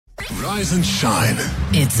Rise and shine.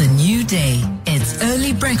 It's a new day. It's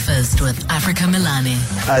early breakfast with Africa Milani.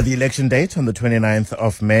 The election date on the 29th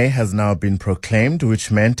of May has now been proclaimed, which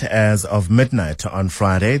meant as of midnight on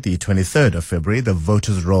Friday, the 23rd of February, the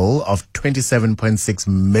voters' roll of 27.6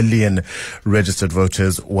 million registered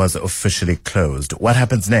voters was officially closed. What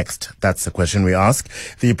happens next? That's the question we ask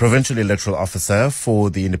the Provincial Electoral Officer for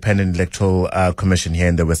the Independent Electoral Commission here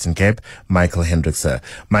in the Western Cape, Michael Hendrickse.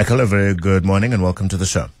 Michael, a very good morning and welcome to the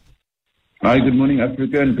show. Hi, good morning,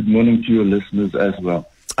 Africa, and good morning to your listeners as well.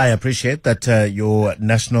 I appreciate that your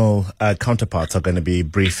national counterparts are going to be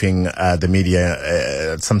briefing the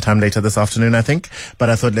media sometime later this afternoon, I think. But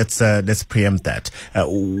I thought let's preempt that.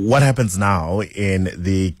 What happens now in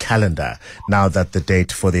the calendar now that the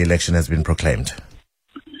date for the election has been proclaimed?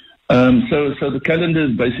 So the calendar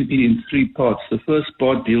is basically in three parts. The first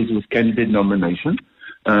part deals with candidate nomination.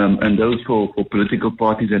 And those for political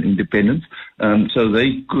parties and independents. So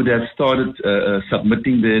they could have started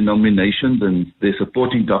submitting their nominations and their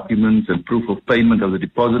supporting documents and proof of payment of the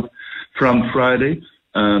deposit from Friday,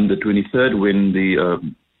 the 23rd, when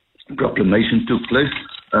the proclamation took place.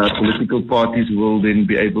 Political parties will then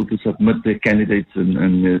be able to submit their candidates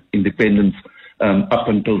and independents up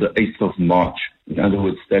until the 8th of March. In other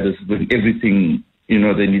words, that is when everything,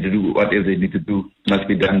 they need to do, whatever they need to do must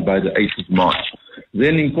be done by the 8th of March.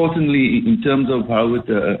 Then importantly, in terms of how it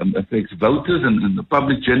affects voters and the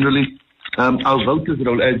public generally, our voters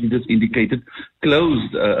roll, as you just indicated,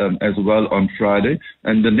 closed as well on Friday.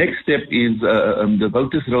 And the next step is the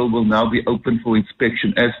voters roll will now be open for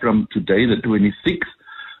inspection as from today, the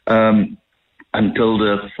 26th, until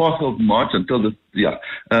the 4th of March, and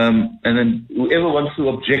then whoever wants to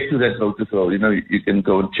object to that voters roll, you can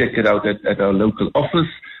go and check it out at our local office.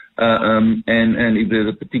 And if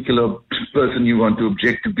there's a particular person you want to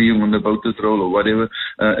object to being on the voters roll or whatever,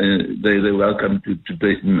 they're welcome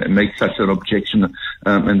to make such an objection.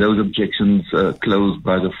 And those objections close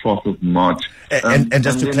by the 4th of March. And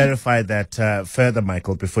just to clarify that further,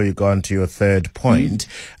 Michael, before you go on to your third point,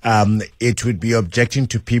 it would be objecting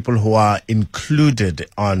to people who are included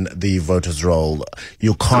on the voters roll.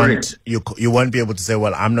 You can't, you won't be able to say,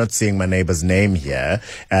 well, I'm not seeing my neighbor's name here.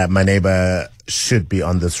 My neighbor should be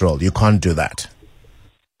on this roll. You can't do that.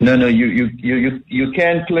 No, you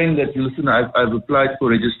can claim that, listen, I've applied for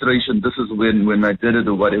registration. This is when I did it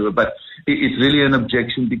or whatever. But it's really an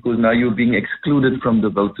objection because now you're being excluded from the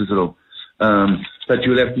voters roll. But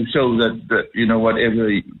you'll have to show that whatever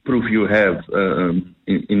proof you have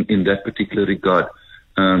in that particular regard.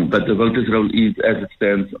 But the voters roll is as it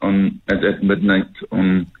stands at midnight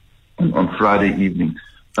on Friday evening.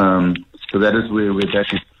 So that is where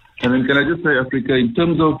that is. And then can I just say, Africa, in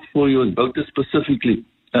terms of for your voters specifically,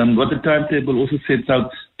 what the timetable also sets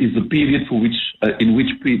out is the period in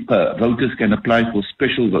which voters can apply for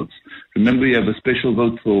special votes. Remember, you have a special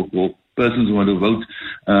vote for persons who want to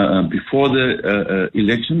vote before the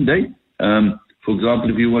election day. For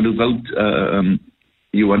example, if you want to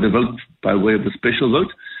vote by way of a special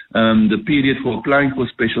vote, the period for applying for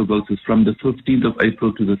special votes is from the 15th of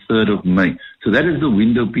April to the 3rd of May. So that is the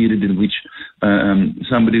window period in which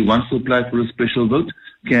somebody wants to apply for a special vote,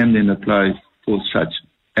 can then apply for such.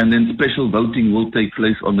 And then special voting will take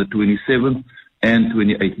place on the 27th and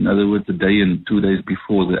 28th. In other words, a day and 2 days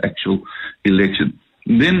before the actual election.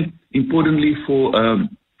 And then, importantly, for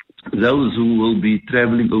those who will be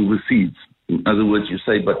traveling overseas, in other words, you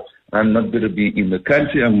say, but I'm not going to be in the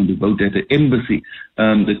country, I want to vote at the embassy.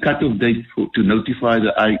 The cutoff date to notify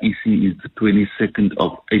the IEC is the 22nd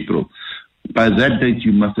of April. By that date,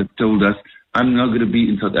 you must have told us, I'm not going to be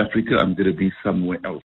in South Africa, I'm going to be somewhere else.